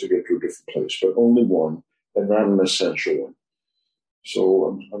tools to get to a different place, but only one, and not an essential one.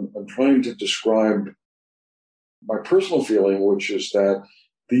 So I'm trying to describe my personal feeling, which is that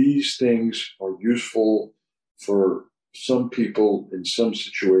these things are useful for some people in some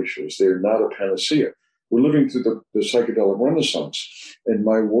situations. They're not a panacea. We're living through the psychedelic renaissance. And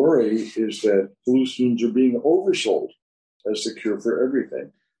my worry is that hallucinogens are being oversold as the cure for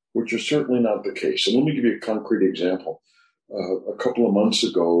everything, which is certainly not the case. And let me give you a concrete example. A couple of months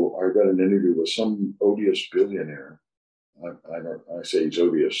ago, I read an interview with some odious billionaire. I say he's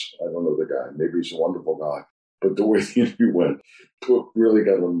odious. I don't know the guy. Maybe he's a wonderful guy. But the way the interview went really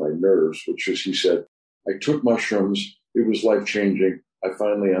got on my nerves, which is he said, I took mushrooms. It was life-changing. I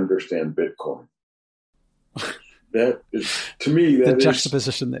finally understand Bitcoin. That is, to me, the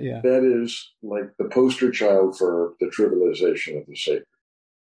juxtaposition that is like the poster child for the trivialization of the sacred.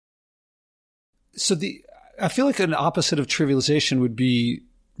 So I feel like an opposite of trivialization would be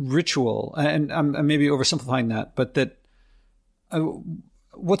ritual, and I'm maybe oversimplifying that, but that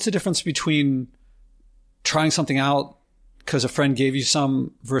what's the difference between trying something out because a friend gave you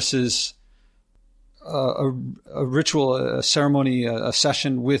some versus a ritual, a ceremony, a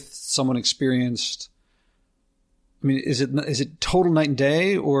session with someone experienced? I mean, is it total night and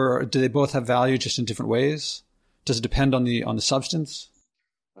day, or do they both have value just in different ways? Does it depend on the substance?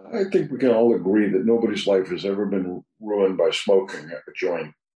 I think we can all agree that nobody's life has ever been ruined by smoking a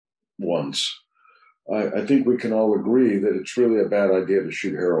joint once. I think we can all agree that it's really a bad idea to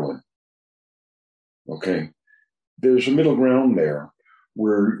shoot heroin. Okay. There's a middle ground there.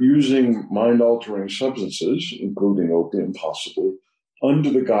 We're using mind-altering substances, including opium possibly,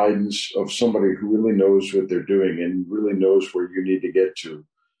 under the guidance of somebody who really knows what they're doing and really knows where you need to get to,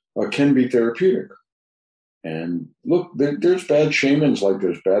 can be therapeutic. And look, there's bad shamans like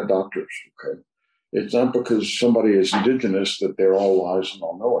there's bad doctors, okay? It's not because somebody is indigenous that they're all wise and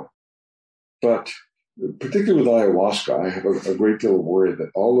all-knowing. But particularly with ayahuasca, I have a great deal of worry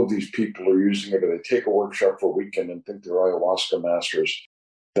that all of these people are using it, or they take a workshop for a weekend and think they're ayahuasca masters.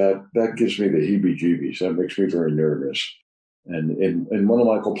 That gives me the heebie-jeebies. That makes me very nervous. And in one of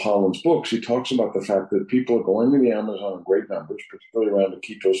Michael Pollan's books, he talks about the fact that people are going to the Amazon in great numbers, particularly around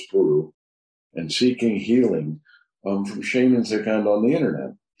Iquitos, Peru, and seeking healing from shamans they found on the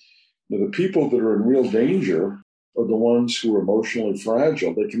internet. Now, the people that are in real danger are the ones who are emotionally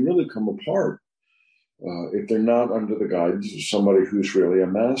fragile. They can really come apart if they're not under the guidance of somebody who's really a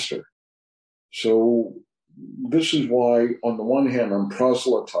master. So this is why, on the one hand, I'm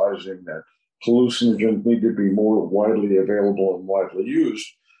proselytizing that hallucinogens need to be more widely available and widely used,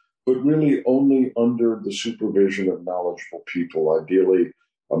 but really only under the supervision of knowledgeable people, ideally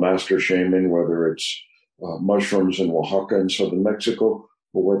a master shaman, whether it's mushrooms in Oaxaca in southern Mexico,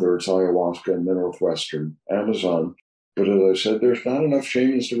 or whether it's ayahuasca in the northwestern Amazon. But as I said, there's not enough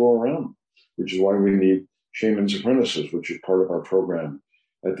shamans to go around, which is why we need Shaman's Apprentices, which is part of our program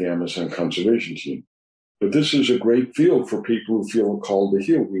at the Amazon Conservation Team. But this is a great field for people who feel called to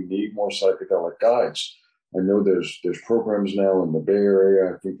heal. We need more psychedelic guides. I know there's programs now in the Bay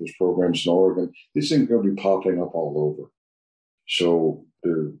Area. I think there's programs in Oregon. These things are going to be popping up all over. So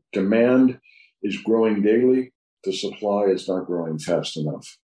the demand is growing daily. The supply is not growing fast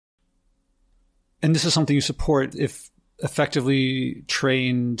enough. And this is something you support if effectively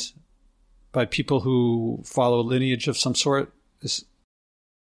trained by people who follow a lineage of some sort?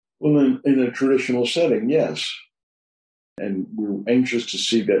 Well, in a traditional setting, yes. And we're anxious to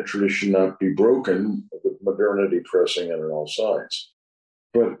see that tradition not be broken with modernity pressing in on all sides.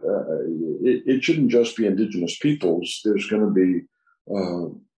 But it shouldn't just be indigenous peoples. There's going to be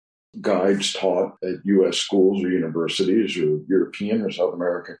guides taught at U.S. schools or universities or European or South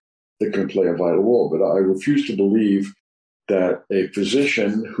American that can play a vital role. But I refuse to believe that a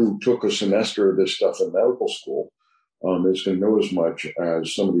physician who took a semester of this stuff in medical school is going to know as much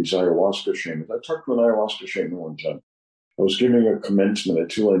as some of these ayahuasca shamans. I talked to an ayahuasca shaman one time. I was giving a commencement at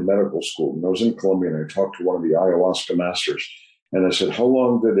Tulane Medical School, and I was in Colombia, and I talked to one of the ayahuasca masters. And I said, how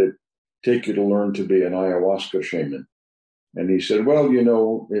long did it take you to learn to be an ayahuasca shaman? And he said, well, you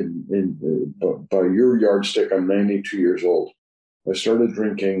know, by your yardstick, I'm 92 years old. I started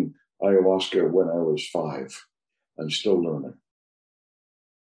drinking ayahuasca when I was 5. I'm still learning.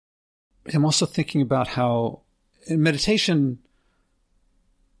 I'm also thinking about how in meditation,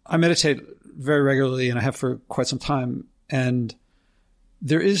 I meditate very regularly, and I have for quite some time. And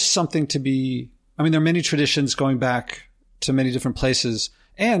there is something to be, I mean, there are many traditions going back to many different places,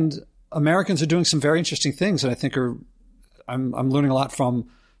 and Americans are doing some very interesting things that I think I'm learning a lot from,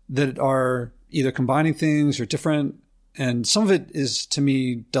 that are either combining things or different. And some of it is, to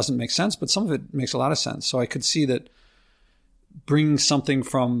me, doesn't make sense, but some of it makes a lot of sense. So I could see that bringing something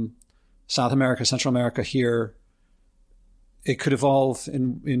from South America, Central America here, it could evolve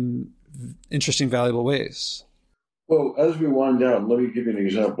in interesting, valuable ways. Well, as we wind down, let me give you an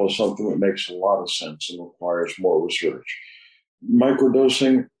example of something that makes a lot of sense and requires more research.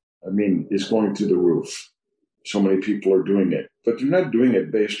 Microdosing is going through the roof. So many people are doing it, but they're not doing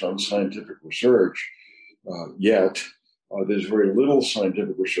it based on scientific research yet. There's very little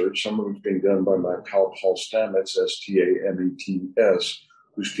scientific research. Some of it's being done by my pal Paul Stamets, Stamets,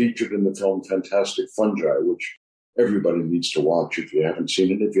 who's featured in the film Fantastic Fungi, which everybody needs to watch if you haven't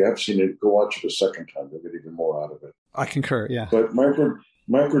seen it. If you have seen it, go watch it a second time. You'll get even more out of it. I concur, yeah. But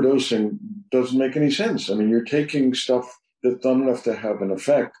microdosing doesn't make any sense. You're taking stuff that's not enough to have an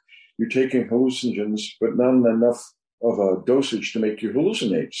effect. You're taking hallucinogens, but not enough of a dosage to make you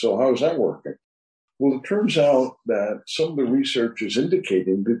hallucinate. So how is that working? Well, it turns out that some of the research is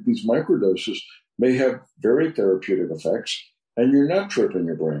indicating that these microdoses may have very therapeutic effects, and you're not tripping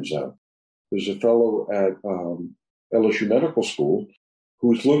your brains out. There's a fellow at LSU Medical School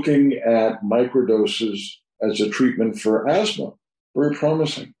who's looking at microdoses as a treatment for asthma. Very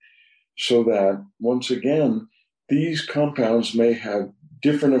promising. So that, once again, these compounds may have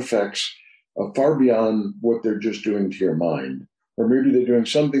different effects far beyond what they're just doing to your mind. Or maybe they're doing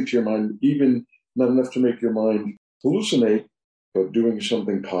something to your mind, even not enough to make your mind hallucinate, but doing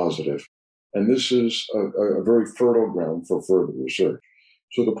something positive. And this is a very fertile ground for further research.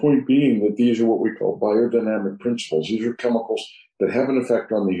 So the point being that these are what we call biodynamic principles. These are chemicals that have an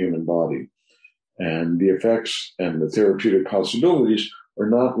effect on the human body. And the effects and the therapeutic possibilities are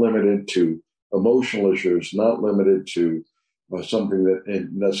not limited to emotional issues, not limited to something that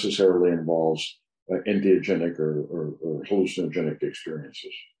necessarily involves entheogenic or hallucinogenic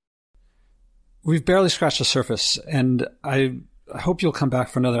experiences. We've barely scratched the surface, and I hope you'll come back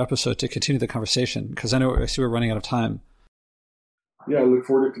for another episode to continue the conversation, because I see we're running out of time. Yeah, I look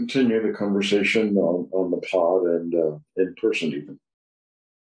forward to continuing the conversation on the pod and in person even.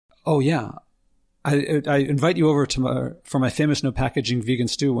 Oh, yeah. I invite you over for my famous no packaging vegan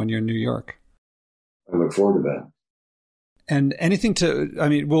stew when you're in New York. I look forward to that. And anything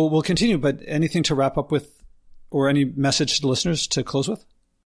we'll continue, but anything to wrap up with, or any message to the listeners to close with?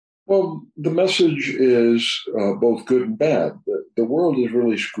 Well, the message is both good and bad. The world is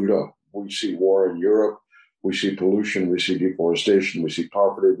really screwed up. We see war in Europe. We see pollution. We see deforestation. We see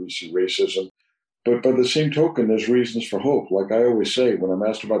poverty. We see racism. But by the same token, there's reasons for hope. Like I always say, when I'm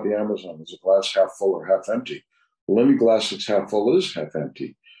asked about the Amazon, is a glass half full or half empty? Well, any glass that's half full is half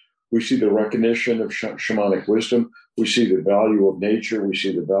empty. We see the recognition of shamanic wisdom. We see the value of nature. We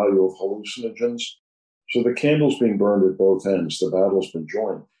see the value of hallucinogens. So the candle's being burned at both ends. The battle's been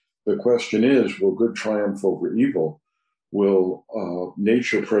joined. The question is, will good triumph over evil? Will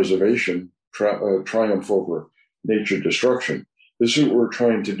nature preservation triumph over nature destruction? This is what we're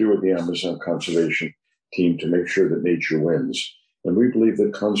trying to do with the Amazon Conservation Team, to make sure that nature wins. And we believe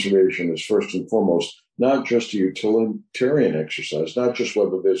that conservation is first and foremost not just a utilitarian exercise, not just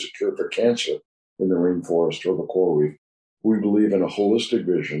whether there's a cure for cancer in the rainforest or the coral reef. We believe in a holistic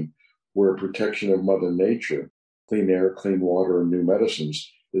vision where protection of Mother Nature, clean air, clean water, and new medicines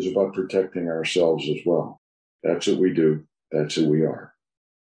is about protecting ourselves as well. That's what we do. That's who we are.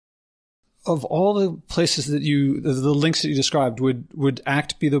 Of all the places that the links that you described, would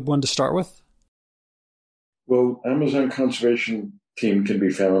ACT be the one to start with? Well, Amazon Conservation Team can be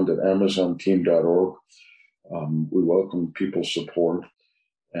found at amazonteam.org. We welcome people's support.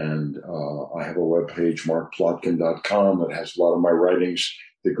 And I have a webpage, markplotkin.com, that has a lot of my writings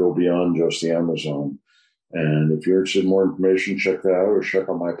that go beyond just the Amazon. And if you're interested in more information, check that out, or check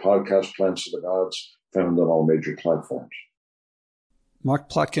out my podcast, Plants of the Gods, found on all major platforms. Mark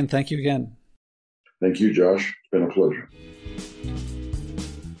Plotkin, thank you again. Thank you, Josh. It's been a pleasure.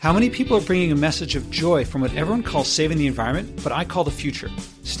 How many people are bringing a message of joy from what everyone calls saving the environment, but I call the future?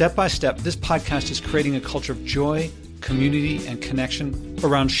 Step by step, this podcast is creating a culture of joy, community, and connection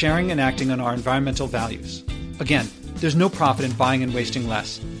around sharing and acting on our environmental values. Again, there's no profit in buying and wasting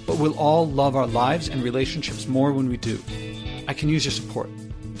less, but we'll all love our lives and relationships more when we do. I can use your support.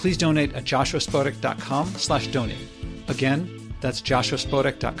 Please donate at joshuaspodek.com/donate. Again, that's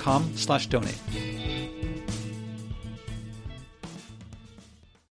joshuaspodek.com/donate.